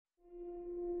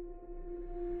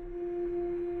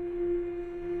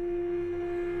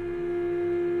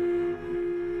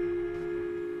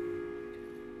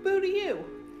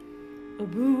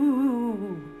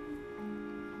boo.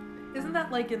 Isn't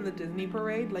that like in the Disney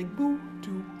parade? Like, boo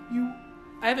to you.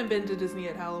 I haven't been to Disney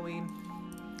at Halloween.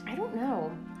 I don't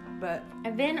know. But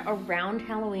I've been around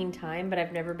Halloween time, but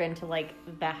I've never been to, like,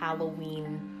 the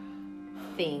Halloween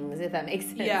things, if that makes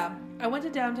sense. yeah, I went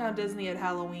to Downtown Disney at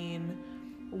Halloween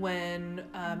when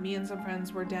me and some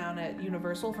friends were down at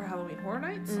Universal for Halloween Horror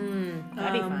Nights.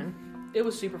 That'd be fun. It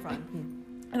was super fun.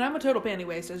 And I'm a total panty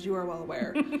waste, as you are well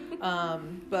aware.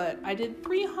 But I did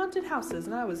 3 haunted houses,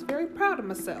 and I was very proud of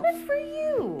myself. Good for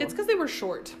you. It's because they were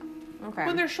short. Okay.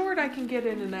 When they're short, I can get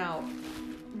in and out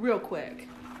real quick.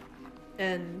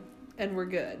 And we're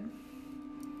good.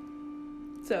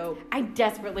 So I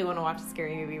desperately want to watch a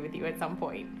scary movie with you at some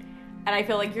point. And I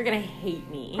feel like you're going to hate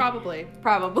me. Probably.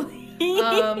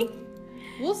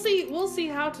 We'll see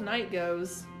how tonight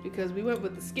goes, because we went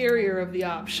with the scarier of the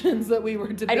options that we were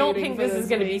debating. I don't think for this is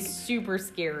going to be week. super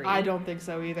scary. I don't think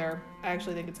so either. I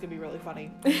actually think it's going to be really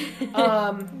funny.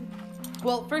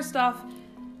 Well, first off,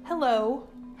 hello.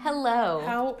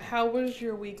 Hello. How was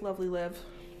your week, lovely Liv?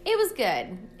 It was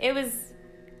good. It was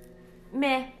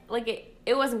meh. Like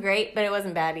it wasn't great, but it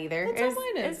wasn't bad either. That's how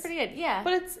mine is. It was pretty good. Yeah.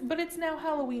 But it's now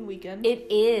Halloween weekend. It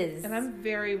is. And I'm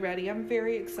very ready. I'm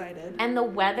very excited. And the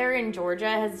weather in Georgia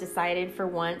has decided for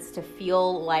once to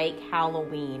feel like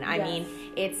Halloween. I mean,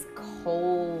 it's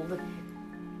cold.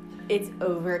 It's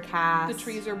overcast. The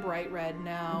trees are bright red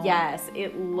now. Yes,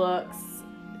 it looks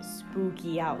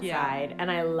spooky outside, and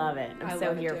I love it. I'm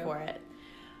so here for it.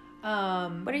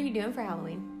 What are you doing for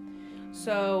Halloween?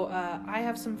 So I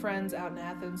have some friends out in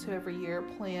Athens who every year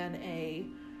plan a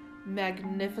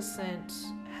magnificent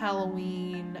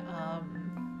Halloween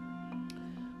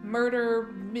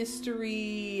murder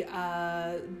mystery,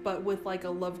 but with like a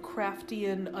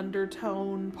Lovecraftian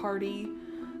undertone party.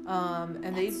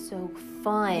 And That's so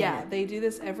fun. Yeah, they do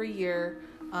this every year.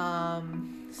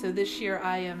 So this year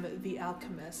I am the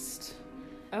alchemist.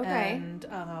 Okay. And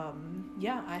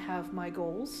yeah, I have my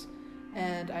goals.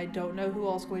 And I don't know who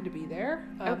all's going to be there.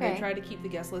 Okay. They try to keep the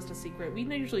guest list a secret. We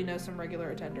usually know some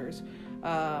regular attenders.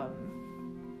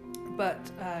 But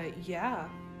yeah,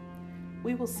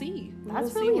 we will see.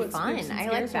 That's really fun. I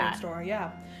like that. Store.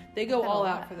 Yeah, they go all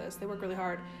out for this. They work really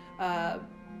hard.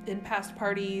 In past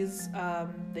parties,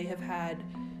 they have had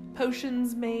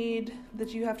potions made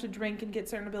that you have to drink and get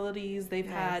certain abilities.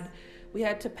 We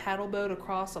had to paddle boat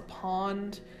across a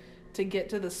pond to get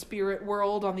to the spirit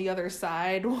world on the other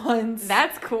side once.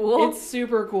 That's cool. It's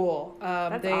super cool.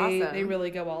 That's awesome. awesome. They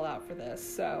really go all out for this.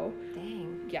 So,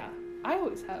 dang. Yeah. I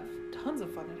always have tons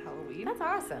of fun at Halloween. That's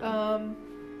awesome.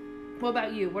 What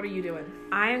about you? What are you doing?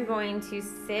 I am going to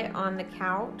sit on the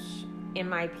couch in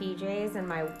my PJs and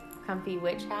my comfy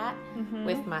witch hat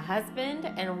with my husband,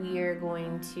 and we are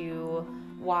going to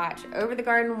watch Over the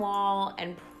Garden Wall,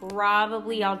 and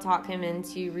probably I'll talk him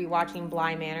into rewatching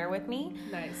Bly Manor with me.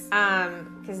 Nice.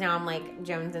 Because now I'm like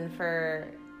jonesing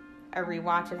for a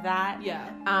rewatch of that. Yeah.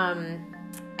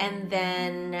 And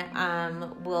then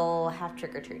we'll have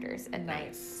trick-or-treaters at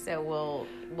night. So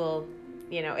we'll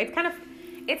it's kind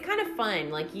of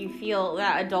fun. Like, you feel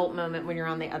that adult moment when you're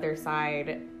on the other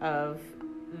side of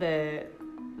the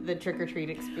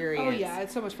trick-or-treat experience. Oh yeah,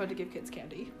 it's so much fun to give kids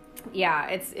candy. Yeah,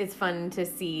 it's fun to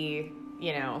see,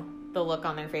 the look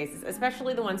on their faces,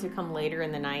 especially the ones who come later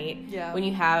in the night. Yeah. When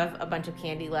you have a bunch of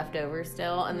candy left over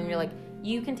still, and then you're like,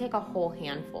 you can take a whole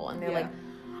handful, and they're like,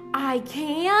 I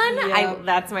can? Yep.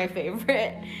 That's my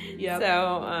favorite. Yeah.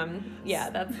 So, yeah,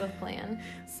 that's the plan.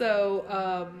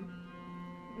 So,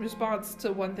 response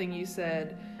to one thing you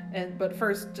said, but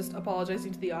first, just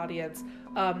apologizing to the audience.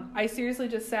 I seriously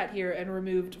just sat here and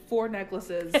removed 4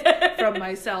 necklaces from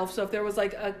myself. So if there was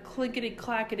like a clickety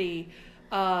clackety,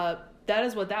 that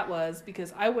is what that was,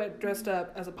 because I went dressed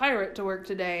up as a pirate to work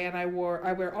today, and I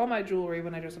wear all my jewelry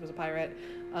when I dress up as a pirate.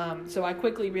 So I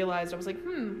quickly realized, I was like,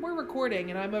 we're recording,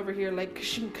 and I'm over here like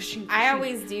ka-shing, ka-shing, ka-shing. I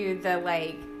always do the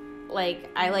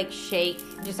I shake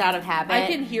just out of habit. I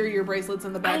can hear your bracelets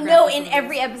in the background. I know, in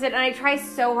every episode, and I try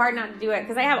so hard not to do it,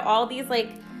 because I have all these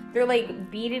they're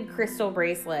beaded crystal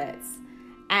bracelets,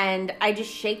 and I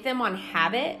just shake them on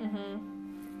habit.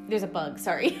 There's a bug,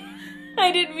 sorry.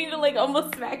 I didn't mean to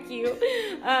almost smack you.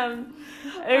 It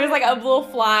was a little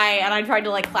fly, and I tried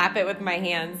to clap it with my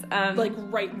hands.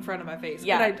 Right in front of my face.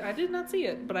 Yeah. And I did not see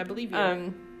it, but I believe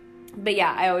you. But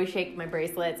yeah, I always shake my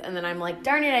bracelets, and then I'm like,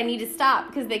 darn it, I need to stop,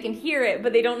 because they can hear it,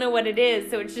 but they don't know what it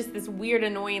is, so it's just this weird,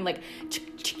 annoying,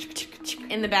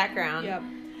 in the background. Yeah.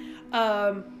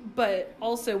 But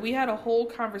also, we had a whole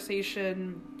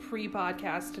conversation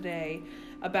pre-podcast today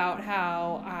about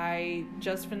how I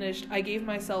just finished, I gave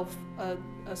myself a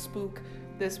spook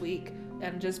this week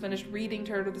and just finished reading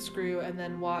Turn of the Screw, and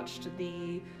then watched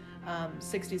the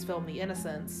 60s film The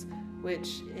Innocents,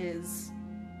 which is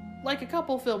like a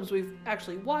couple films we've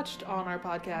actually watched on our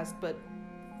podcast, but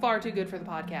far too good for the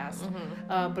podcast.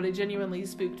 But it genuinely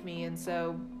spooked me, and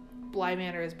so Bly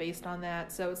Manor is based on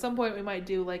that. So at some point we might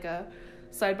do like a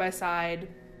side-by-side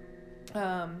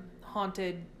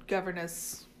haunted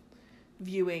governess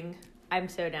viewing. I'm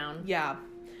so down. Yeah.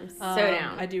 I'm so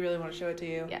down. I do really want to show it to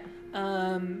you. Yeah.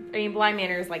 I mean, Bly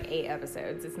Manor is like 8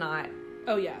 episodes. It's not...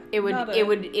 Oh yeah. It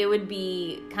would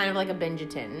be kind of like a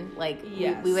binge-a-tin. Like,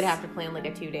 yes. we would have to plan like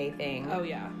a 2-day thing. Oh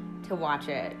yeah. To watch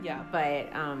it. Yeah. But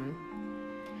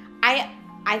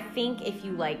I think if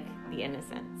you like The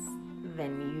Innocents,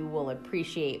 then you will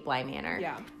appreciate Bly Manor.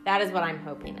 Yeah. That is what I'm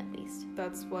hoping, at least.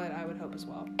 That's what I would hope as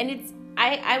well. And it's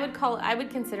I would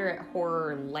consider it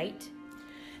horror light.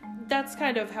 That's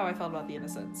kind of how I felt about The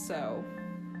Innocents. So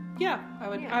yeah,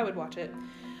 I would watch it.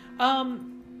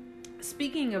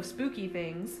 Speaking of spooky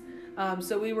things,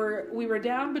 so we were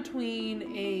down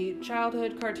between a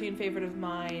childhood cartoon favorite of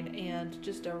mine and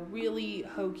just a really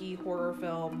hokey horror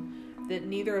film that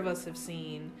neither of us have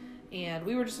seen, and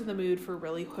we were just in the mood for a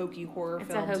really hokey horror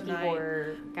film tonight. It's a hokey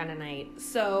horror kind of night.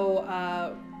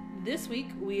 So this week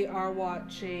we are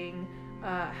watching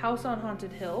House on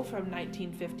Haunted Hill from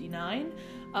 1959.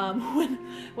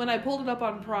 When I pulled it up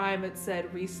on Prime, it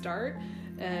said restart,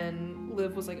 and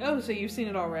Liv was like, "Oh, so you've seen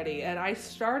it already?" And I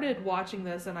started watching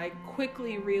this, and I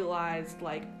quickly realized,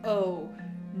 like, oh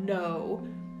no,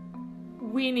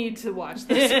 we need to watch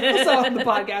this on the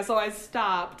podcast. So I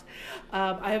stopped.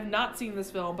 I have not seen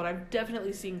this film, but I've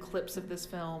definitely seen clips of this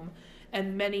film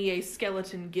and many a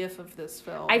skeleton gif of this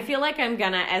film. I feel like I'm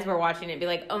gonna, as we're watching it, be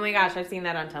like, oh my gosh, I've seen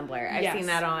that on Tumblr. I've seen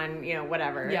that on,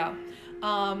 whatever. Yeah.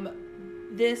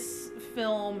 This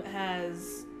film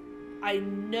has, I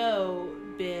know,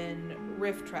 been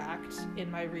riff tracked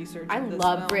in my research. I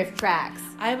love riff tracks.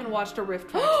 I haven't watched a riff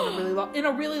tracks in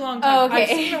a really long time. Oh, okay. I've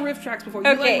seen a riff tracks before.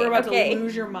 You were about to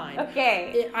lose your mind.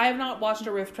 Okay. I have not watched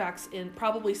a riff tracks in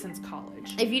probably since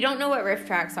college. If you don't know what riff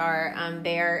tracks are,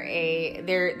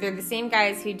 they're the same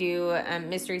guys who do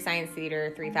Mystery Science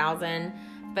Theater 3000,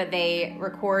 but they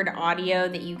record audio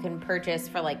that you can purchase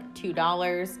for like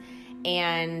 $2,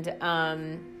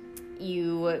 and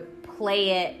you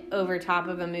play it over top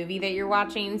of a movie that you're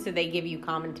watching, so they give you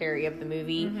commentary of the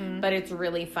movie, but it's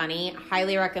really funny.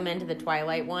 Highly recommend the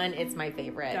Twilight one. It's my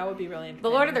favorite. That would be really interesting.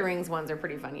 The Lord of the Rings ones are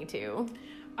pretty funny too.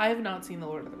 I have not seen the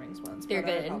Lord of the Rings ones. They're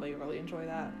good. I would probably really enjoy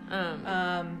that.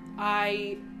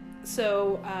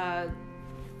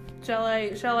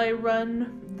 Shall I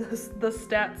run the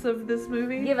stats of this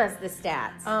movie? Give us the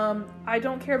stats. I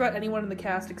don't care about anyone in the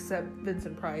cast except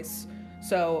Vincent Price,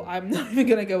 so I'm not even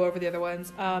gonna go over the other ones.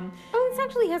 This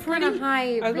actually has kind of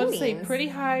high ratings. I was going to say pretty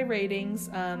high ratings.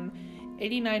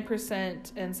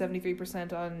 89% and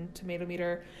 73% on Tomato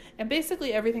Meter, and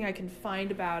basically everything I can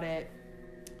find about it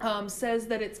says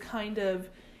that it's kind of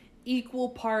equal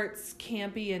parts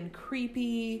campy and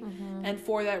creepy, and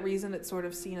for that reason it's sort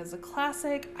of seen as a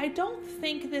classic. I don't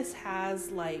think this has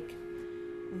like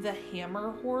the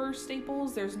Hammer horror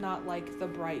staples. There's not like the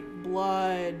bright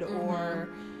blood or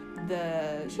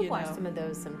the, we should watch some of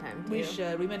those sometime too. We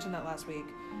should. We mentioned that last week.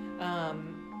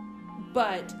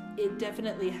 But it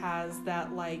definitely has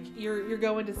that, like, you're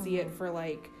going to see it for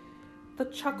like the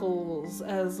chuckles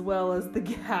as well as the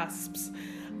gasps.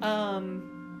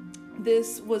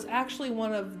 This was actually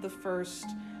one of the first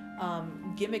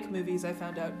gimmick movies I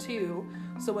found out too.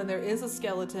 So when there is a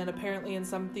skeleton, apparently in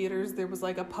some theaters there was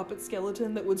like a puppet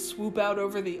skeleton that would swoop out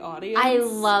over the audience. I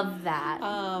love that.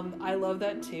 I love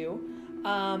that too.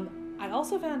 I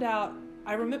also found out,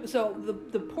 I remember, so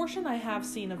the portion I have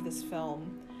seen of this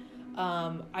film,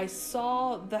 I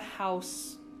saw the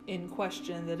house in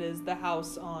question, that is the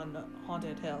house on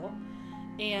Haunted Hill,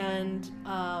 and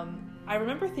I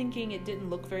remember thinking it didn't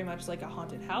look very much like a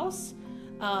haunted house,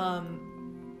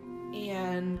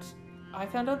 and I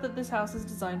found out that this house is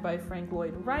designed by Frank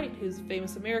Lloyd Wright, who's a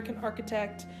famous American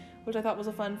architect, which I thought was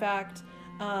a fun fact.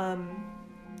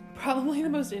 Probably the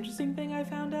most interesting thing I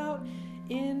found out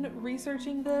in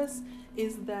researching this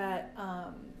is that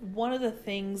one of the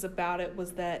things about it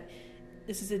was that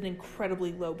this is an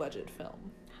incredibly low budget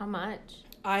film. How much?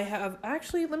 I have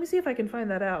actually, let me see if I can find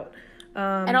that out.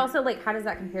 And also, like, how does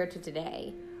that compare to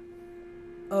today?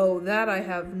 Oh, that I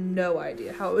have no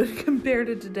idea how it would compare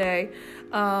to today.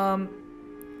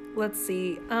 Let's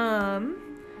see.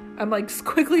 I'm like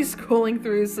quickly scrolling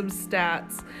through some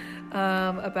stats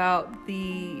about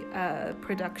the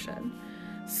production.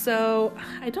 So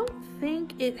I don't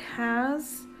think it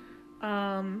has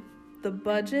the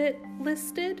budget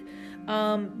listed.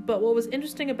 But what was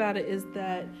interesting about it is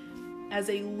that as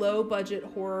a low budget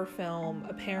horror film,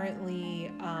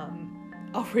 apparently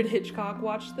Alfred Hitchcock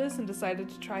watched this and decided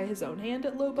to try his own hand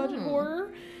at low budget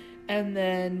horror, and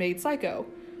then made Psycho,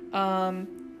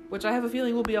 which I have a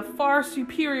feeling will be a far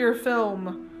superior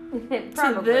film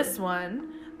to this one,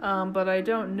 but I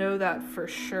don't know that for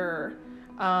sure.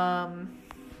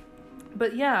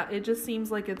 But yeah, it just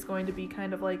seems like it's going to be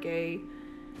kind of like a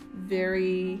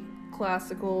very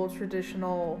classical,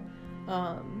 traditional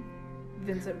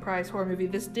Vincent Price horror movie.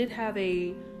 This did have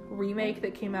a remake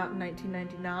that came out in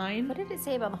 1999. What did it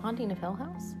say about The Haunting of Hill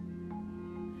House?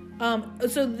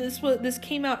 So this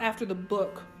came out after the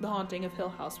book The Haunting of Hill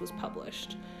House was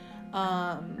published.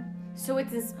 So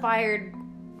it's inspired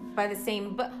by the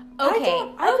same book.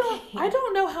 I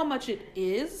don't know how much it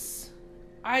is.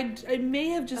 I may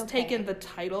have just taken the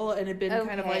title and it been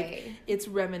kind of like it's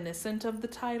reminiscent of the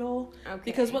title. Okay.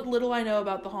 Because what little I know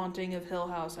about The Haunting of Hill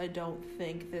House, I don't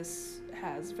think this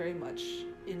has very much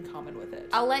in common with it.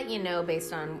 I'll let you know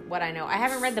based on what I know. I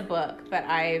haven't read the book, but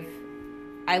I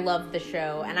love the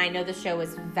show, and I know the show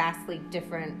is vastly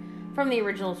different from the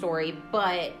original story,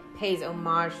 but pays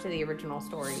homage to the original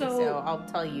story. So I'll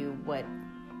tell you what,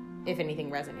 if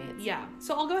anything, resonates. Yeah.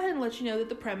 So I'll go ahead and let you know that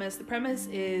the premise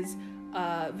is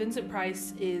Vincent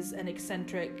Price is an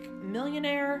eccentric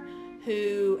millionaire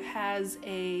who has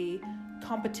a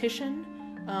competition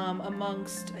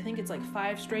amongst, I think it's like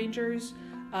 5 strangers,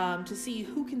 to see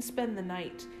who can spend the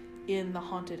night in the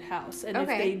haunted house. And if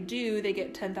they do, they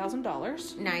get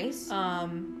 $10,000. Nice.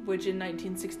 Which in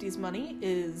 1960s money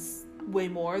is way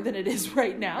more than it is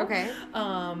right now. Okay.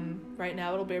 Right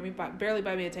now it'll barely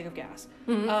buy me a tank of gas.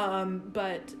 Mm-hmm.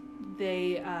 But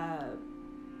they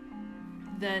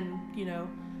then,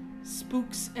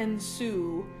 spooks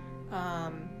ensue.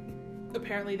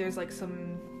 Apparently there's like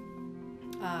some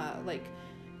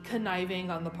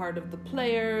conniving on the part of the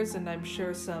players, and I'm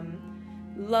sure some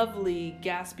lovely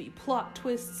gaspy plot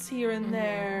twists here and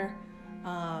there.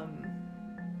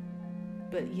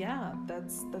 But yeah,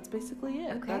 that's basically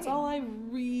it. Okay. That's all I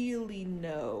really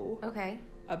know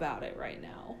about it right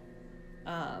now.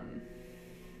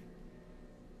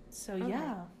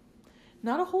 Yeah,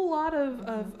 not a whole lot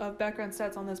of background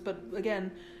stats on this, but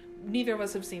again, neither of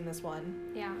us have seen this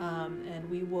one. Yeah. And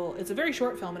we will. It's a very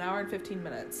short film, 1 hour and 15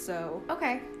 minutes. So.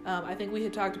 Okay. I think we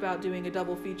had talked about doing a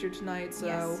double feature tonight,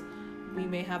 so we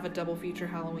may have a double feature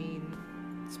Halloween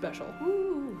special.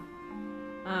 Ooh.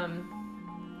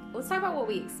 Let's talk about what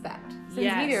we expect.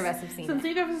 Since neither of us have seen it. Since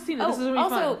neither of us have seen it, this is gonna be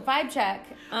fun. Also, vibe check.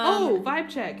 Vibe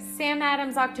check. Sam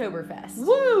Adams Oktoberfest.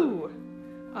 Woo!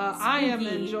 I am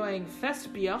enjoying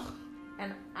Festbier.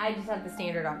 And I just have the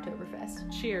standard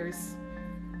Oktoberfest. Cheers.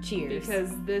 Cheers.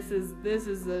 Because this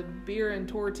is a beer and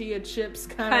tortilla chips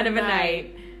kind of a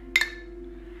night.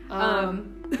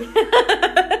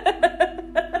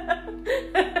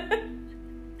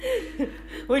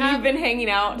 When you've been hanging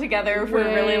out together for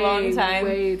a really long time.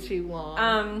 Way too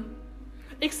long.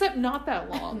 Except not that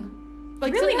long.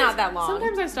 Like really not that long.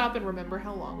 Sometimes I stop and remember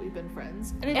how long we've been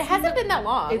friends. And it hasn't been that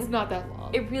long. It's not that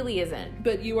long. It really isn't.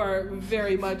 But you are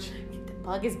very much... The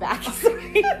bug is back.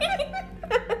 Sorry.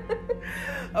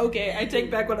 Okay, I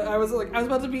take back what I was like. I was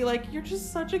about to be like, you're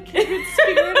just such a kindred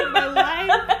spirit in my life.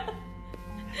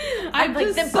 I'm like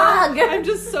the bug. I'm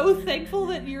just so thankful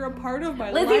that you're a part of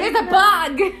my life. Lizzie, there's a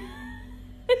bug.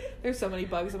 There's so many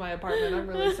bugs in my apartment. I'm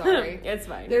really sorry. It's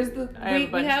fine. There's I have a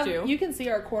bunch too. You can see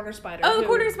our corner spider. Oh, the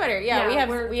corner spider. Yeah,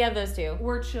 we have those too.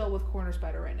 We're chill with corner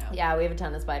spider right now. Yeah, we have a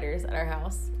ton of spiders at our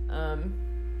house.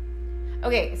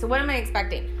 Okay, so what am I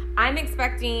expecting? I'm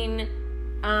expecting, you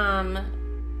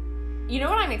know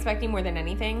what I'm expecting more than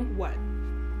anything? What?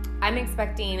 I'm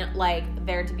expecting, like,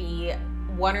 there to be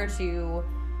 1 or 2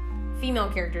 female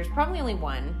characters, probably only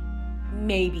 1,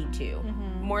 maybe 2.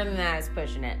 Mm-hmm. More than that is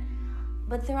pushing it.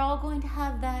 But they're all going to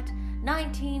have that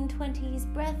 1920s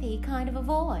breathy kind of a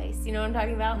voice. You know what I'm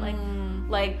talking about?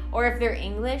 Like, or if they're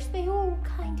English, they all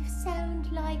kind of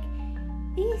sound like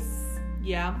this.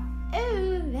 Yeah.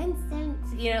 Oh, Vincent.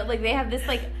 You know, like they have this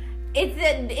like, it's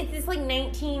this like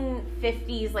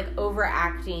 1950s like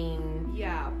overacting.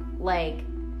 Yeah. Like,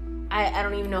 I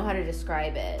don't even know how to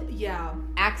describe it. Yeah.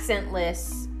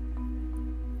 Accentless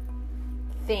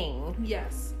thing.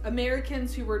 Yes.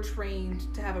 Americans who were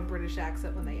trained to have a British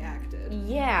accent when they acted.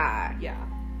 Yeah. Yeah.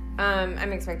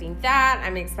 I'm expecting that.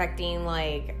 I'm expecting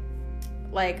like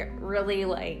really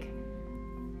like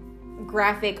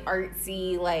graphic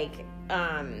artsy like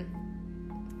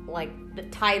the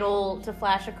title to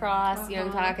flash across, you know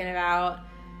what I'm talking about.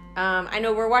 I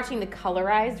know we're watching the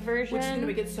colorized version. Which is going to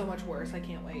make it so much worse. I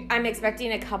can't wait. I'm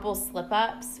expecting a couple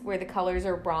slip-ups where the colors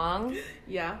are wrong.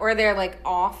 Yeah. Or they're, like,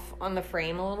 off on the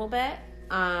frame a little bit.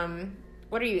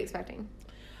 What are you expecting?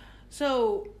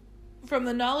 So, from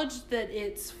the knowledge that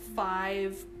it's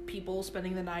 5 people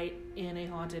spending the night in a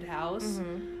haunted house,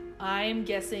 I'm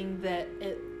guessing that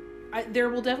there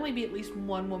will definitely be at least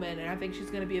one woman, and I think she's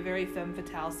going to be a very femme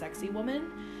fatale, sexy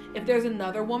woman. If there's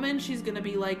another woman, she's going to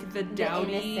be like the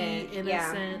dowdy,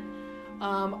 innocent.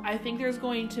 Yeah. I think there's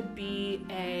going to be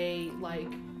a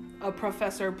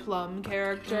Professor Plum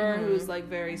character who's like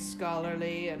very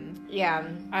scholarly, and yeah.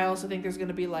 I also think there's going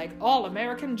to be like all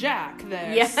American Jack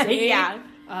there. Yeah, see? yeah.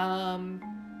 I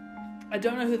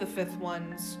don't know who the 5th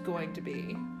one's going to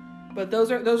be, but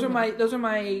those are my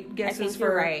guesses. I think for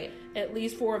you're right. At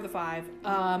least 4 of the 5.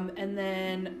 And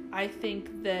then I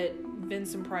think that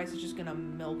Vincent Price is just gonna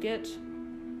milk it.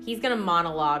 He's gonna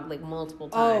monologue like multiple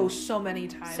times. Oh, so many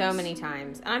times. So many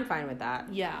times. And I'm fine with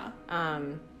that. Yeah.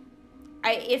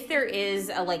 If there is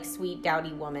a like sweet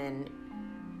dowdy woman,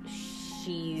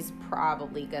 she's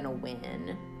probably gonna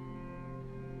win.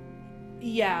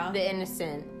 Yeah. The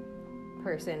innocent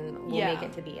person will make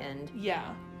it to the end.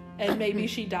 Yeah. And maybe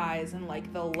she dies in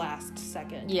like the last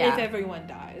second. Yeah. If everyone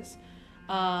dies.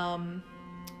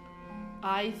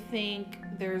 I think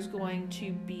there's going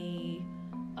to be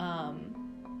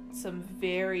some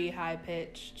very high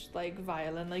pitched like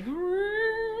violin, like,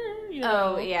 you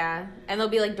know. Oh yeah. And there'll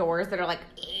be like doors that are like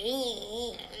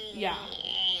yeah,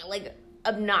 like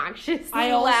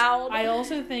obnoxiously loud. loud. I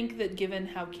also think that given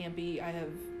how campy I have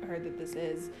heard that this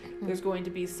is, there's going to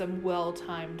be some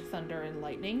well-timed thunder and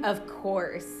lightning. Of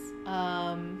course.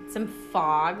 Some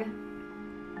fog.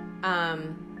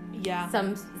 Yeah.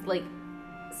 Some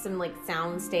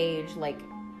sound stage, like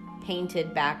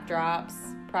painted backdrops,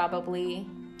 probably.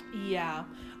 Yeah.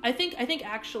 I think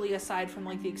actually, aside from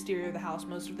like the exterior of the house,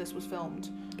 most of this was filmed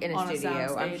in a on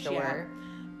studio, I'm sure.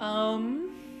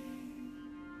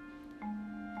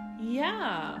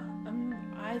 Yeah.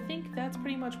 I think that's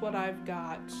pretty much what I've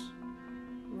got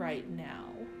right now.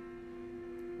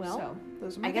 Well, so,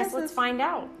 those are my I guess guesses. let's find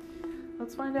out.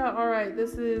 Let's find out. All right,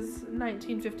 this is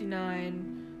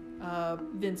 1959.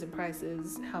 Vincent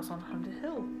Price's House on Haunted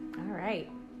Hill. All right.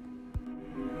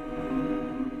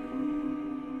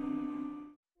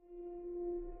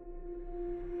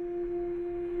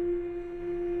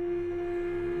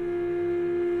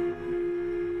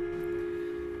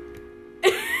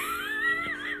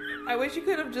 I wish you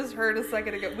could have just heard a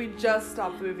second ago. We just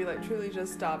stopped the movie, like truly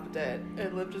just stopped it.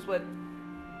 And Liv just went,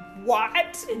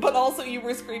 what? But also you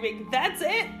were screaming, that's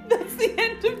it? That's the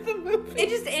end of the movie. It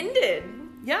just ended.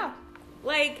 Yeah.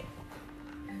 Like,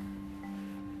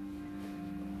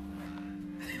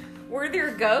 were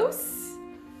there ghosts?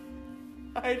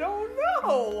 I don't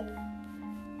know.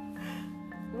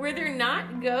 Were there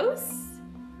not ghosts?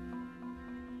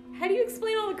 How do you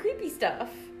explain all the creepy stuff?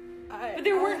 But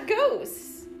there weren't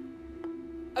ghosts.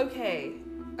 Okay.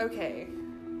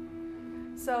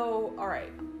 So,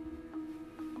 alright.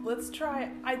 Let's try.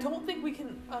 I don't think we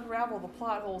can unravel the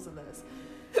plot holes in this.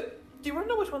 Do you want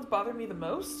to know which ones bother me the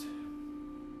most?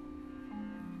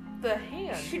 The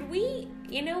hand. Should we,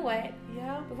 you know what?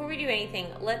 Yeah? Before we do anything,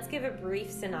 let's give a brief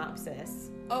synopsis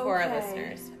for our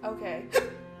listeners. Okay.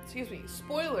 Excuse me.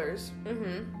 Spoilers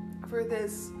for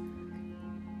this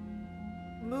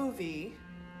movie.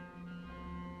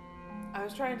 I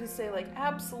was trying to say like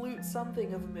absolute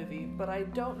something of a movie, but I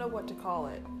don't know what to call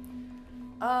it.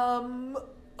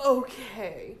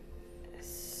 Okay.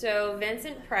 So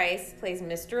Vincent Price plays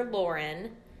Mr.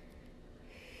 Lauren,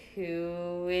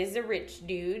 who is a rich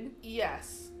dude.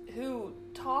 Yes, who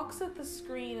talks at the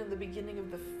screen in the beginning of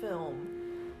the film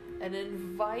and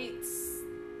invites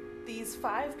these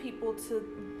 5 people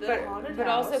to the haunted house. But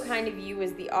also kind of you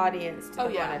as the audience to the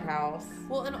haunted house.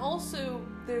 Well, and also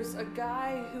there's a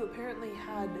guy who apparently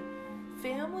had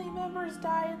family members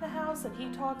die in the house, and he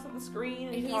talks at the screen.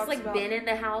 And he's like been in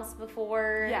the house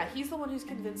before. Yeah, he's the one who's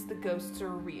convinced the ghosts are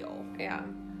real. Yeah.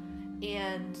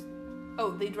 And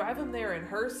they drive him there in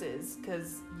hearses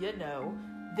because, you know,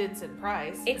 Vincent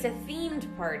Price. It's a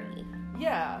themed party.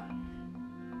 Yeah.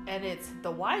 And it's the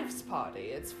wife's party.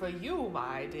 It's for you,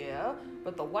 my dear.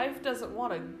 But the wife doesn't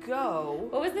want to go.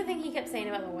 What was the thing he kept saying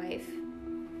about the wife?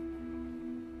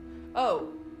 Oh,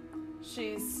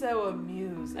 she's so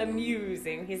amusing.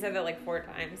 Amusing. He said that like 4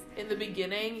 times. In the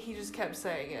beginning, he just kept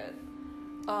saying it.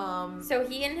 So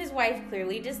he and his wife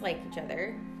clearly dislike each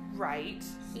other. Right.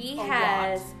 He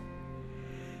has...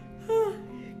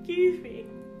 Excuse me.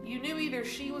 You knew either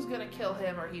she was going to kill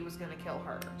him or he was going to kill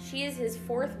her. She is his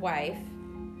 4th wife.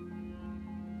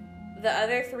 The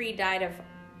other 3 died of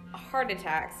heart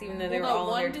attacks, even though they were no,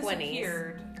 all in their one 20s.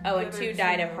 disappeared. Oh, The and other 2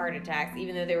 died of heart attacks,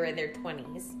 even though they were in their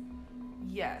 20s.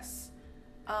 Yes.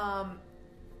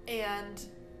 And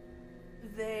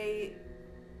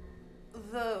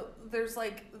there's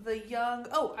like the young,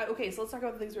 okay, so let's talk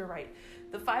about the things we were right.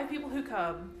 The 5 people who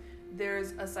come,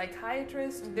 there's a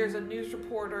psychiatrist, there's a news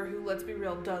reporter who, let's be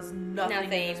real, does nothing in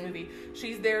this movie.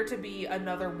 She's there to be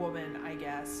another woman, I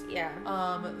guess. Yeah.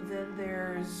 Then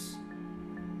there's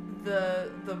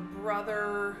the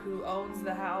brother who owns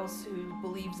the house, who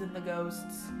believes in the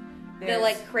ghosts. The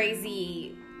like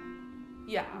crazy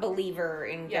yeah believer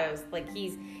in ghosts. Like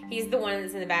he's the one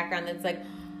that's in the background that's like,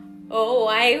 oh,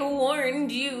 I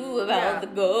warned you about the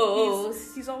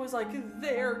ghosts. He's always like,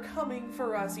 they're coming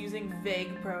for us, using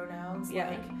vague pronouns. Yeah.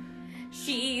 Like,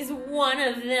 she's one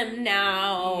of them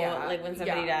now. Yeah. Like when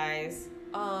somebody dies.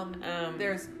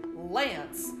 There's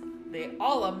Lance, the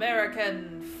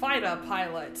all-American fighter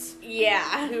pilot.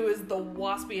 Yeah. Who is the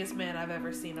waspiest man I've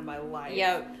ever seen in my life.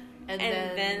 Yep. And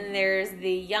then there's the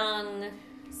young,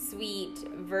 sweet,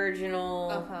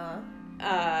 virginal,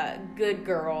 good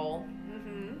girl,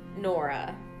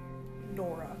 Nora.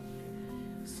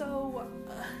 So,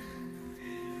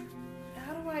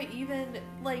 how do I even,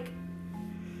 like,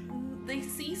 they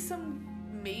see some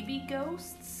maybe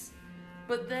ghosts,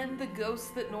 but then the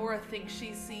ghost that Nora thinks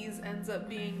she sees ends up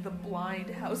being the blind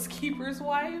housekeeper's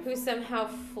wife. Who somehow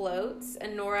floats,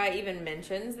 and Nora even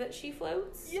mentions that she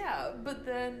floats. Yeah, but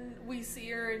then we see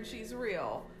her and she's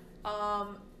real.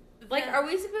 Like, are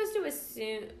we supposed to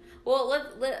assume...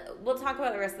 Well, we'll talk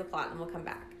about the rest of the plot and we'll come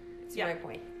back. That's my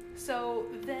point. So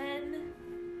then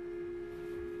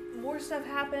more stuff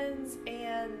happens,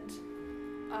 and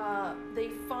they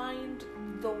find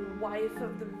the wife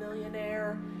of the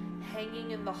millionaire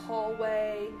hanging in the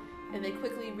hallway, and they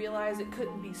quickly realize it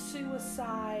couldn't be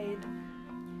suicide.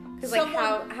 Because, like,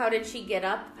 how did she get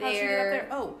up there? How did she get up there?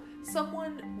 Oh,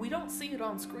 someone, we don't see it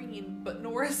on screen, but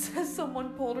Nora says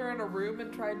someone pulled her in a room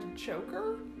and tried to choke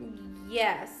her.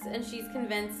 Yes, and she's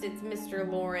convinced it's Mr.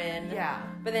 Lauren. Yeah.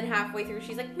 But then halfway through,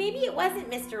 she's like, maybe it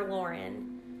wasn't Mr.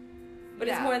 Lauren. But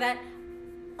it's more that,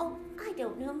 oh, I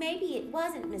don't know, maybe it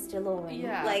wasn't Mr. Lauren.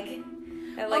 Yeah. Like,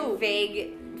 that,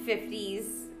 vague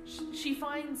 50s. She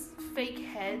finds fake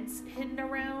heads hidden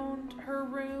around her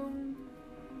room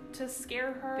to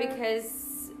scare her.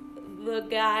 Because the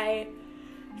guy...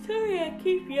 Sorry, I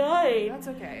keep yawning. That's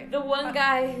okay. The one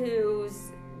guy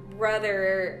whose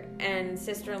brother and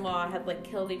sister-in-law had, like,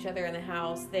 killed each other in the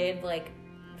house, they had, like,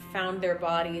 found their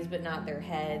bodies but not their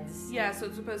heads. Yeah, so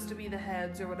it's supposed to be the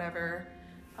heads or whatever.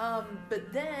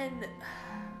 But then...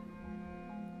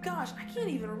 Gosh, I can't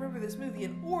even remember this movie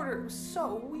in order. It was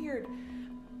so weird.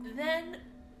 Then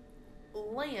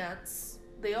Lance,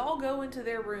 they all go into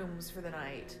their rooms for the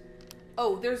night.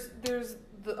 Oh, there's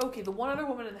the one other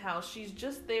woman in the house. She's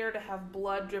just there to have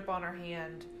blood drip on her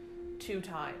hand 2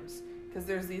 times. Because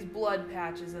there's these blood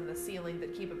patches in the ceiling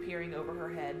that keep appearing over her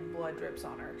head, and blood drips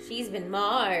on her. She's been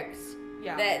marked.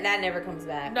 Yeah. That never comes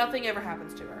back. Nothing ever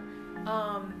happens to her.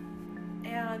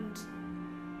 And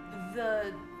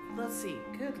let's see.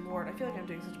 Good Lord, I feel like I'm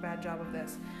doing such a bad job of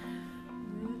this.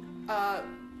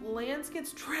 Lance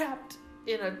gets trapped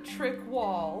in a trick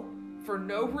wall for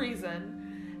no reason.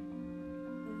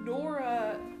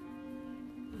 Nora,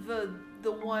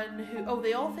 the one who...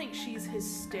 they all think she's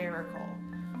hysterical.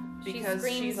 Because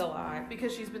she screams a lot.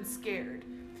 Because she's been scared.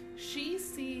 She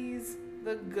sees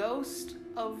the ghost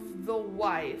of the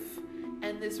wife,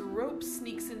 and this rope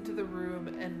sneaks into the room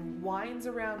and winds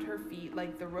around her feet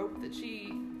like the rope that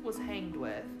she was hanged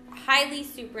with. Highly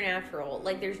supernatural.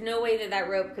 Like, there's no way that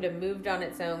rope could have moved on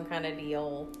its own kind of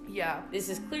deal. Yeah. This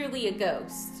is clearly a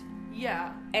ghost.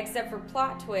 Yeah. Except for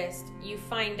plot twist, you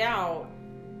find out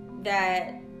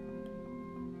that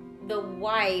the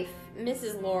wife,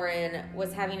 Mrs. Lauren,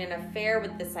 was having an affair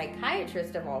with the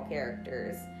psychiatrist of all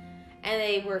characters. And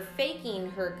they were faking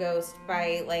her ghost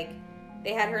by, like,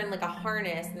 they had her in, like, a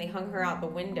harness and they hung her out the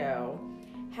window.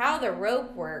 How the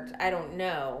rope worked, I don't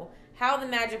know. How the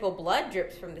magical blood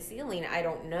drips from the ceiling, I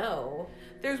don't know.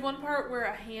 There's one part where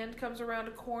a hand comes around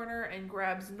a corner and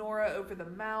grabs Nora over the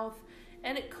mouth,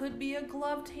 and it could be a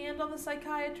gloved hand on the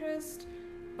psychiatrist,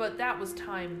 but that was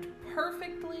timed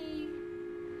perfectly.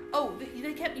 Oh,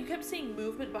 you kept seeing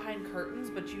movement behind curtains,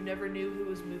 but you never knew who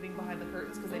was moving behind the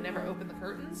curtains because they never opened the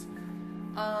curtains.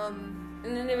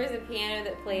 And then there was a piano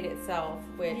that played itself,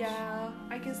 which... Yeah,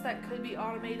 I guess that could be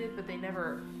automated, but they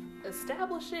never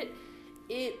established it.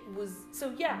 It was...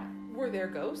 So yeah, were there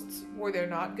ghosts? Were there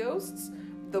not ghosts?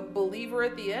 The believer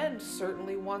at the end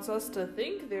certainly wants us to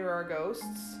think there are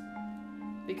ghosts.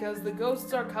 Because the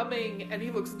ghosts are coming, and he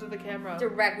looks into the camera.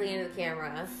 Directly into the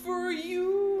camera. For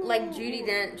you! Like Judi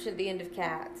Dench at the end of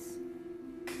Cats.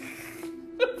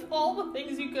 Of all the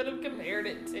things you could have compared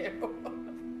it to.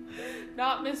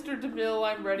 Not Mr. DeMille,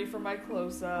 I'm ready for my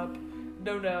close-up.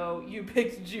 No, you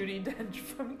picked Judi Dench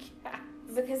from Cats.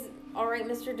 Because, alright,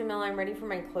 Mr. DeMille, I'm ready for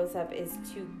my close-up is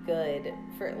too good.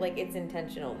 For, like, it's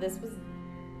intentional. This was...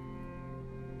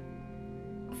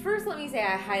 First, let me say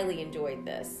I highly enjoyed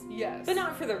this. Yes. But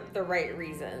not for the right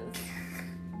reasons.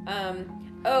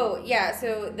 Oh, yeah,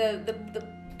 so the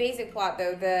basic plot,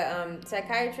 though, the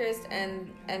psychiatrist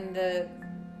and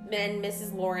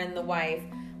Mrs. Lauren, the wife,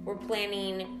 were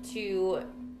planning to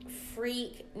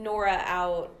freak Nora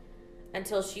out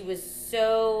until she was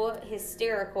so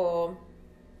hysterical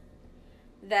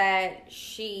that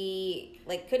she,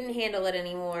 like, couldn't handle it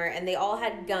anymore, and they all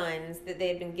had guns that they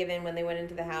had been given when they went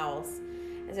into the house.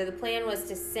 And so the plan was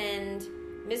to send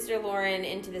Mr. Lauren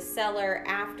into the cellar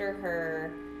after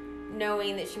her,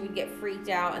 knowing that she would get freaked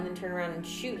out and then turn around and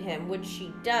shoot him, which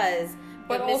she does.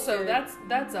 But also,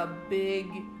 that's a big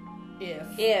if.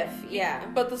 Yeah.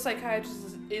 But the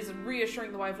psychiatrist is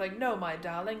reassuring the wife, like, no, my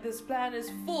darling, this plan is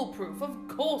foolproof. Of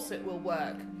course it will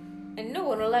work. And no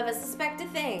one will ever suspect a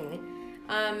thing.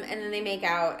 And then they make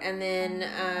out, and then...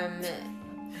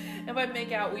 And by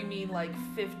make out, we mean, like,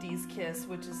 50s kiss,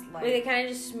 which is, like... where they kind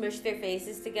of just smush their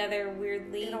faces together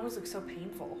weirdly. It always looks so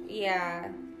painful.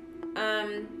 Yeah.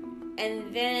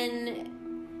 And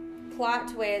then, plot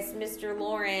twist, Mr.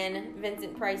 Lauren,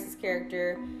 Vincent Price's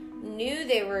character, knew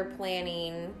they were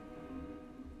planning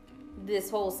this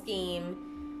whole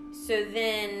scheme. So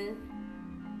then...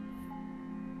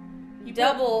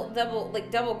 not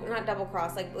double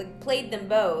cross, like played them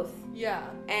both. Yeah.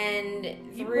 And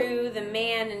threw the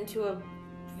man into a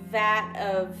vat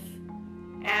of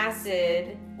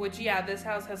acid. Which, yeah, this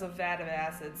house has a vat of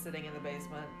acid sitting in the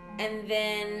basement. And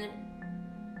then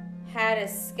had a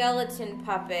skeleton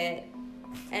puppet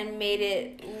and made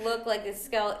it look like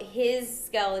his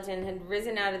skeleton had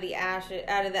risen out of the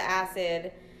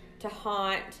acid to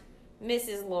haunt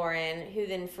Mrs. Lauren, who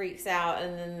then freaks out,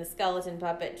 and then the skeleton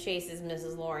puppet chases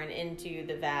Mrs. Lauren into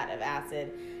the vat of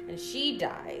acid, and she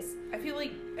dies. I feel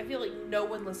like no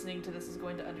one listening to this is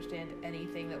going to understand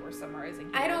anything that we're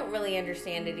summarizing here. I don't really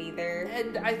understand it either.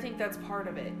 And I think that's part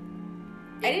of it.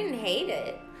 I didn't hate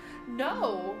it.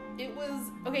 No, it was...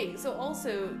 Okay, so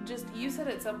also, just, you said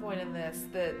at some point in this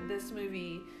that this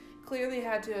movie clearly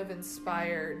had to have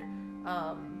inspired,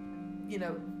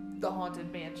 the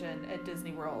Haunted Mansion at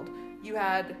Disney World. You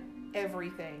had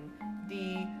everything.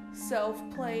 The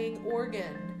self-playing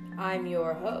organ. I'm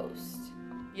your host.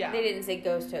 Yeah. They didn't say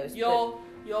ghost host. Your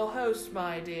host,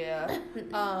 my dear.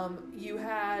 You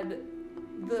had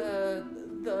the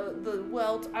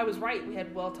I was right. We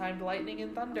had well-timed lightning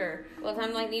and thunder.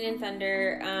 Well-timed lightning and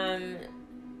thunder.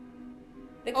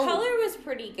 The color was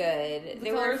pretty good. The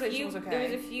colorization was okay. There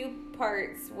was a few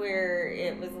parts where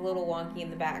it was a little wonky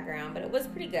in the background, but it was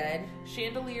pretty good.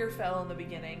 Chandelier fell in the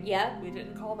beginning. Yep. We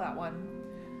didn't call that one.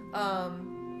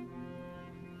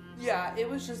 Yeah, it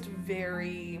was just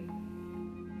very...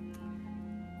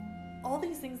 all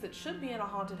these things that should be in a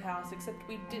haunted house, except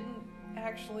we didn't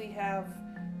actually have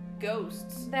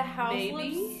ghosts. The house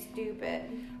Maybe? looks stupid.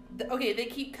 Okay, they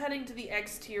keep cutting to the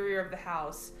exterior of the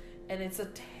house, and it's a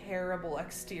terrible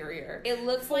exterior. It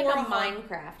looks like a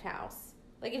Minecraft house.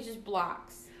 Like, it's just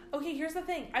blocks. Okay, here's the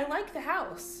thing. I like the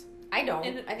house. I don't.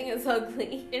 I think it's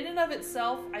ugly. In and of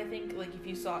itself, I think, like, if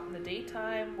you saw it in the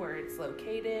daytime, where it's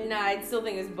located... Nah, I'd still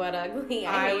think it's butt ugly.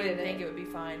 I would think it would be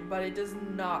fine, but it does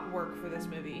not work for this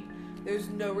movie. There's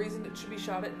no reason it should be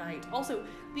shot at night. Also,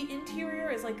 the interior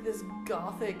is like this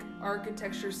gothic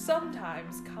architecture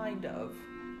sometimes, kind of.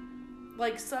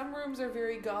 Like, some rooms are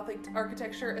very gothic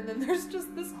architecture, and then there's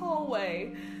just this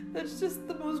hallway that's just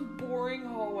the most boring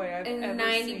hallway I've ever seen. And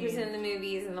 90% of the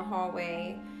movie is in the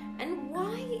hallway. And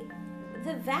why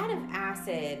the vat of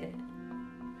acid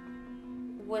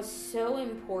was so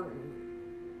important.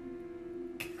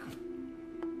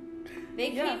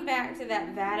 They came back to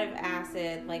that vat of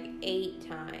acid like 8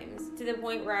 times, to the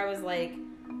point where I was like,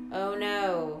 oh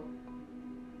no,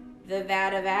 the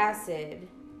vat of acid.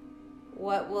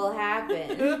 What will happen?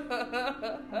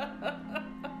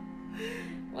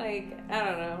 Like, I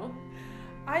don't know.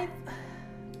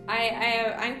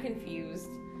 I'm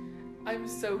confused. I'm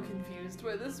so confused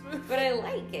by this movie. But I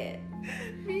like it.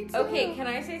 Me too. Okay, can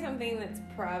I say something that's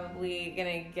probably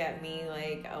gonna get me,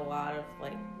 like, a lot of,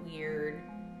 like, weird...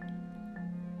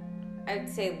 I'd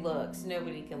say looks.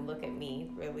 Nobody can look at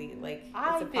me, really. Like, it's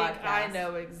I a think podcast. I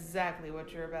know exactly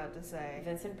what you're about to say.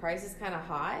 Vincent Price is kind of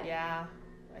hot. Yeah.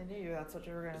 I knew that's what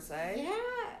you were going to say.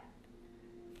 Yeah.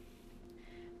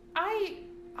 I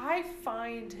I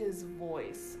find his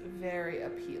voice very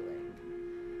appealing.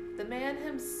 The man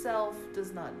himself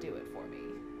does not do it for me.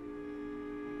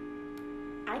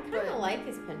 I kind of like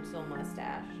his pencil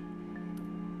mustache.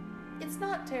 It's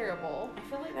not terrible. I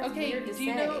feel like that's weird to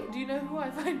say. Do you know who I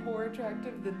find more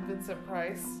attractive than Vincent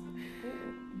Price?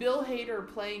 Ooh. Bill Hader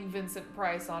playing Vincent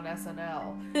Price on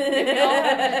SNL.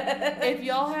 If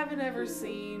y'all haven't ever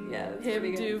seen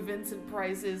him do Vincent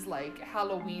Price's like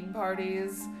Halloween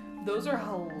parties, those are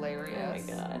hilarious.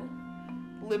 Oh my god.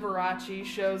 Liberace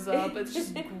shows up. It's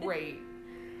just great.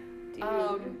 Dude.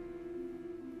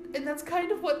 And that's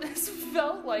kind of what this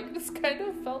felt like. This kind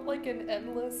of felt like an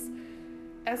endless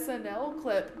SNL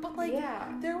clip. But, like,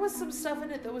 there was some stuff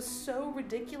in it that was so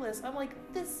ridiculous. I'm like,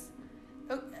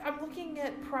 I'm looking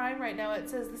at Prime right now. It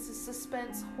says this is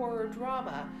suspense horror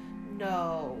drama.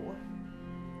 No.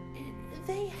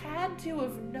 They had to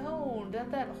have known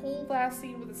that whole last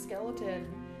scene with the skeleton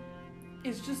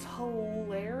is just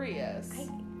hilarious.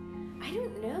 I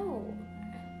don't know.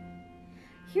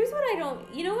 Here's what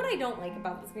you know what I don't like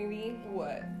about this movie?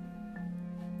 What?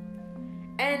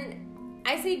 And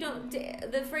I say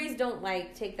the phrase don't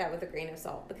like, take that with a grain of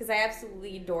salt, because I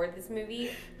absolutely adored this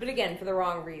movie, but again, for the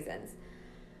wrong reasons.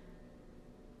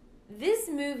 This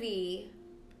movie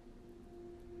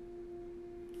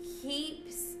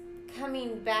keeps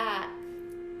coming back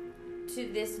to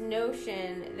this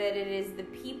notion that it is the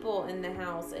people in the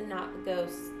house and not the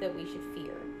ghosts that we should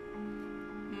fear.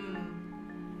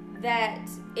 That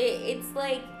it's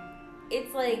like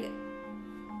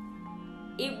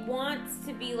it wants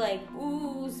to be like,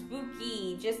 ooh,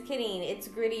 spooky. Just kidding. It's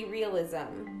gritty realism.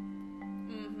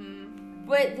 Mm-hmm.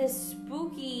 But the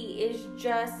spooky is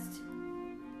just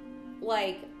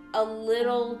like a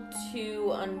little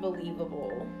too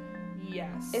unbelievable.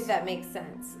 Yes. If that makes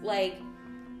sense. Like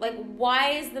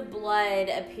why is the blood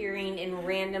appearing in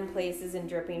random places and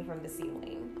dripping from the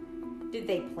ceiling? Did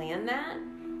they plan that?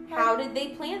 How did they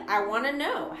plan? I want to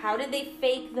know. How did they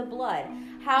fake the blood?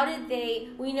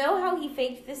 We know how he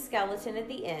faked the skeleton at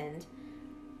the end.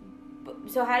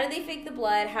 So how did they fake the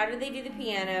blood? How did they do the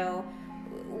piano?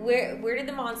 Where did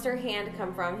the monster hand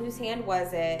come from? Whose hand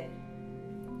was it?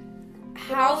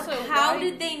 How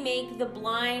did they make the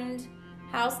blind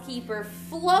housekeeper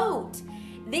float?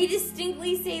 They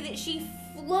distinctly say that she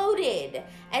floated,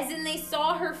 as in they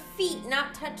saw her feet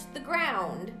not touch the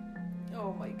ground.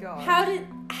 Oh my god.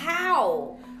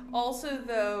 How? Also,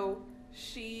 though,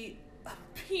 she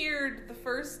appeared the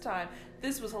first time.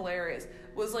 This was hilarious.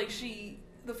 Was like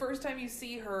the first time you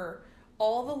see her,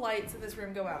 all the lights in this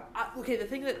room go out. Okay, the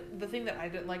thing that I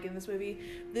didn't like in this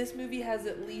movie has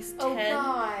at least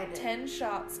 10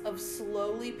 shots of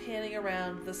slowly panning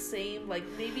around the same, like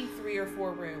maybe 3 or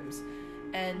 4 rooms.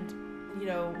 And, you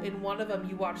know, in one of them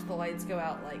you watch the lights go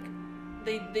out like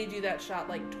They do that shot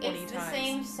like 20 times. It's the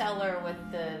same cellar with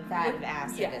the vat of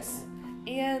acid. Yes.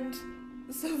 And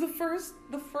so the first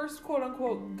quote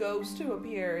unquote ghost who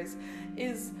appears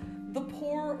is the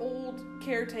poor old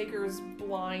caretaker's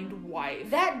blind wife.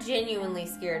 That genuinely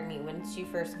scared me when she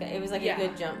first came. It was like a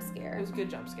good jump scare. It was a good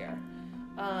jump scare.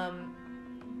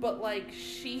 But like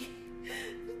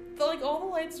like all the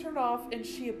lights turn off and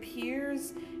she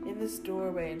appears in this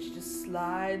doorway and she just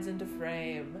slides into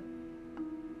frame.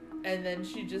 And then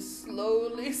she just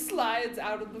slowly slides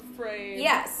out of the frame.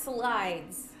 Yeah,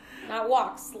 slides. Not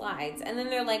walks, slides. And then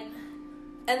they're like,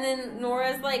 and then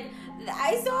Nora's like,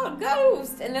 I saw a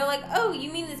ghost. And they're like, oh,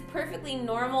 you mean this perfectly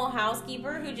normal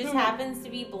housekeeper who just happens to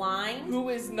be blind? Who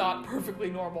is not perfectly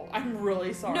normal. I'm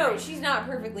really sorry. No, she's not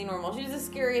perfectly normal. She's the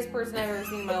scariest person I've ever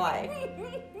seen in my life.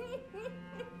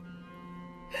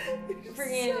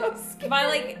 Freaking so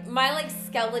my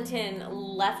skeleton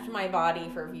left my body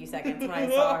for a few seconds when I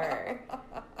saw her.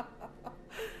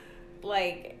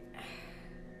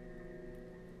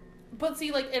 But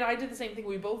see, and I did the same thing.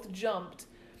 We both jumped,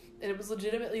 and it was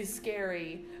legitimately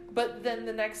scary. But then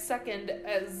the next second,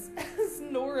 as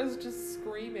Nora's just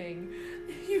screaming,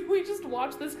 we just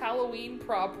watched this Halloween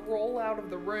prop roll out of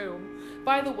the room.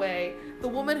 By the way, the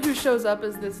woman who shows up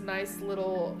as this nice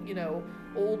little,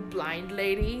 old blind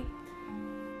lady,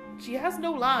 she has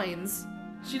no lines.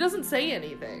 She doesn't say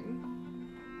anything.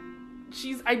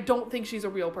 I don't think she's a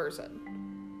real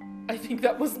person. I think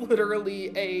that was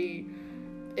literally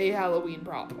a Halloween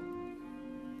prop.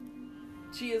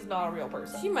 She is not a real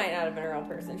person. She might not have been a real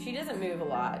person. She doesn't move a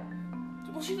lot.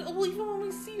 Well, even when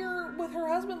we see her with her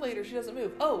husband later, she doesn't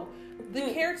move. Oh, the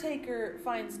caretaker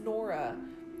finds Nora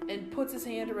and puts his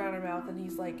hand around her mouth, and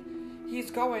he's like, he's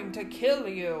going to kill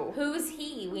you. Who's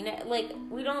he? We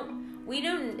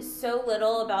know so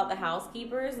little about the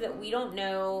housekeepers that we don't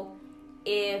know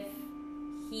if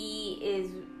he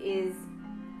is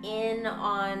in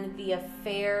on the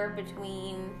affair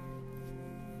between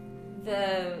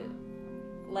the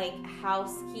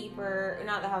housekeeper,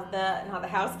 not the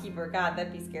housekeeper. God,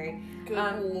 that'd be scary.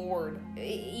 Good Lord.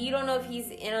 You don't know if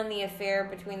he's in on the affair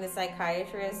between the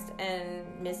psychiatrist and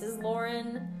Mrs.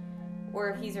 Lauren, or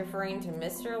if he's referring to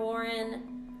Mr. Lauren.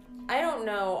 I don't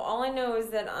know. All I know is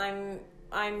that I'm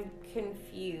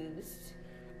confused.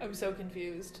 I'm so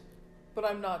confused, but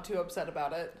I'm not too upset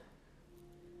about it.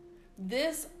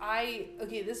 This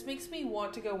makes me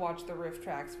want to go watch the Riff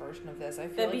Tracks version of this. I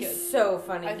feel That'd be so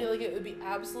funny. I feel like it would be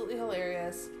absolutely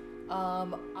hilarious.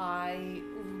 I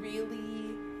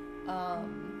really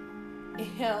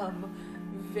am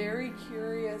very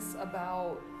curious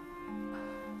about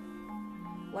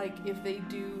if they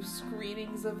do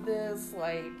screenings of this,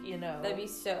 that'd be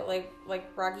so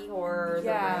like Rocky Horror.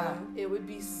 Yeah, it would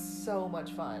be so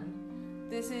much fun.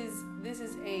 This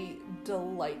is a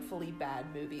delightfully bad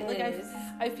movie.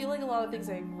 I feel like a lot of things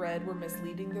I read were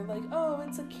misleading. They're like, oh,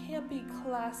 it's a campy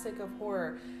classic of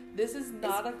horror. This is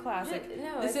not a classic.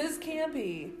 No, this is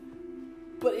campy,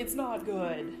 but it's not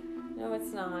good. No,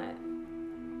 it's not.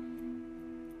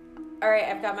 All right,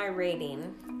 I've got my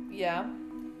rating. Yeah.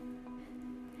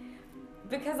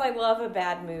 Because I love a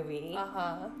bad movie.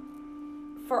 Uh-huh.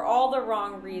 For all the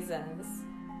wrong reasons.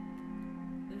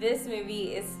 This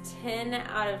movie is 10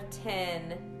 out of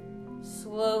 10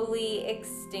 slowly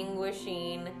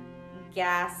extinguishing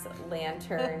gas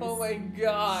lanterns. Oh my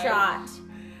god. Shot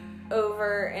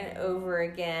over and over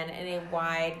again in a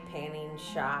wide panning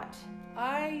shot.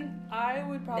 I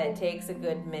would probably... That takes a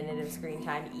good minute of screen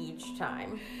time each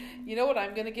time. You know what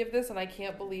I'm going to give this, and I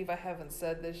can't believe I haven't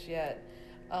said this yet.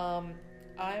 I'm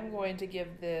going to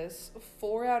give this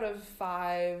 4 out of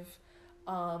 5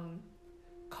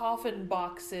 coffin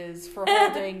boxes for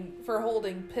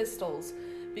holding pistols,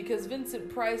 because Vincent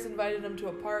Price invited him to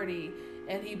a party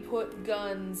and he put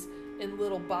guns in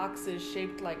little boxes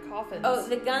shaped like coffins. Oh,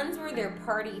 the guns were their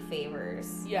party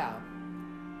favors. Yeah.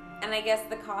 And I guess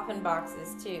the coffin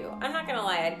boxes too. I'm not gonna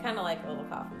lie, I'd kind of like a little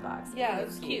coffin box. Yeah, it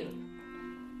was cute.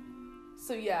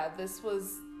 So yeah, this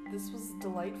was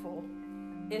delightful.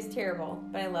 It was terrible,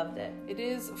 but I loved it. It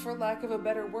is, for lack of a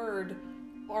better word,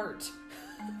 art.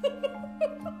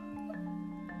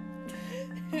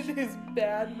 It is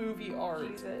bad movie art.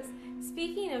 Jesus.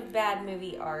 Speaking of bad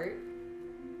movie art,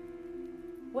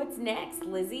 what's next,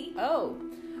 Lizzie? Oh,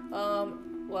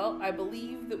 well, I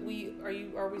believe that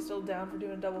are we still down for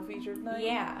doing a double feature tonight?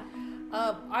 Yeah.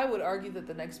 I would argue that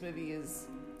the next movie is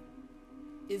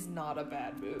not a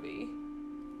bad movie.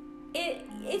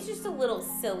 It's just a little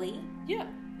silly. Yeah.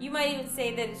 You might even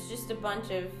say that it's just a bunch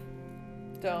of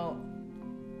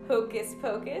hocus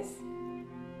pocus.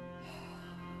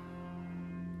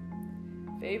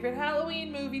 Favorite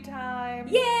Halloween movie time.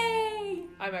 Yay!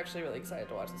 I'm actually really excited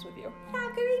to watch this with you.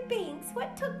 Thackeray Binks,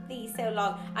 what took thee so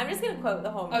long? I'm just going to quote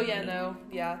the whole movie. Oh, yeah, no.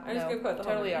 Yeah, I'm just going to quote the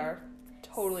whole movie.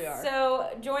 Totally are.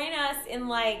 So, join us in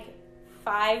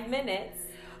 5 minutes.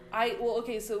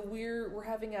 So we're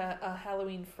having a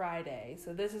Halloween Friday.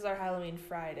 So this is our Halloween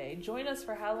Friday. Join us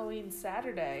for Halloween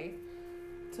Saturday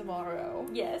tomorrow.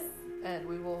 Yes. And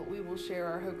we will share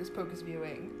our Hocus Pocus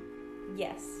viewing.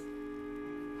 Yes.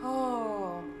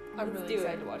 Oh, I'm really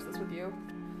excited to watch this with you.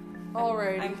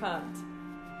 Alrighty. I'm pumped.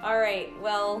 Alright,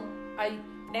 well,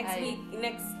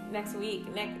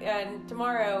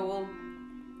 tomorrow we'll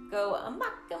go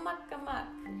amok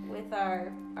with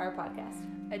our podcast.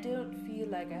 I don't feel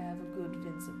like I have a good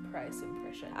Vincent Price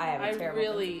impression. I have a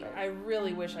terrible Vincent Price. I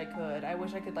really wish I could. I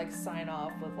wish I could sign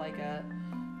off with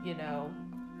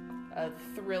a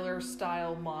thriller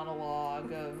style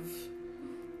monologue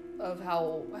of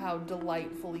how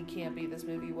delightfully campy this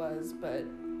movie was, but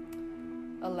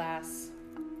alas,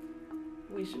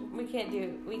 we can't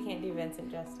do Vincent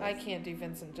justice. I can't do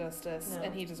Vincent justice, no.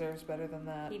 And he deserves better than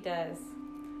that. He does.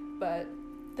 But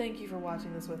thank you for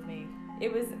watching this with me.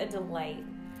 It was a delight.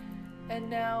 And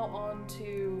now on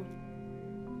to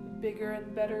bigger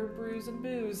and better brews and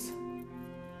booze.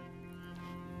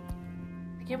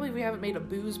 I can't believe we haven't made a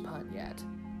booze pun yet.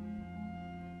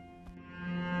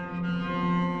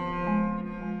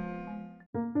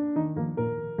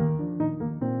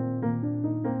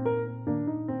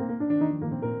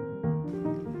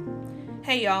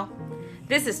 Hey y'all.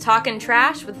 This is Talkin'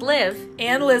 Trash with Liv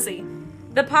and Lizzie.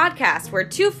 The podcast where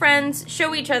two friends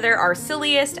show each other our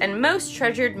silliest and most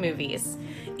treasured movies.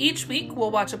 Each week,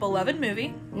 we'll watch a beloved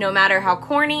movie. No matter how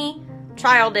corny,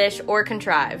 childish, or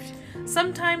contrived.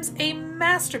 Sometimes a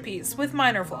masterpiece with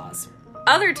minor flaws.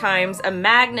 Other times, a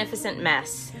magnificent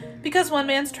mess. Because one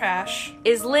man's trash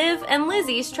is Liv and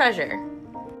Lizzie's treasure.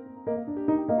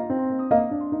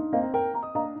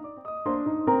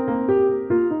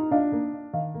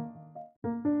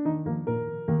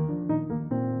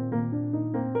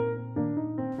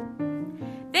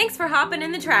 Thanks for hopping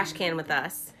in the trash can with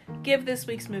us. Give this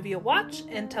week's movie a watch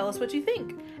and tell us what you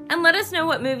think. And let us know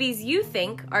what movies you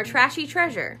think are trashy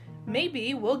treasure.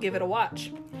 Maybe we'll give it a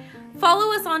watch.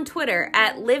 Follow us on Twitter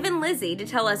at LiveandLizzie to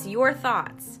tell us your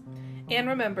thoughts. And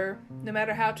remember, no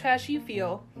matter how trashy you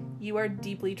feel, you are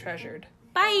deeply treasured.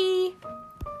 Bye!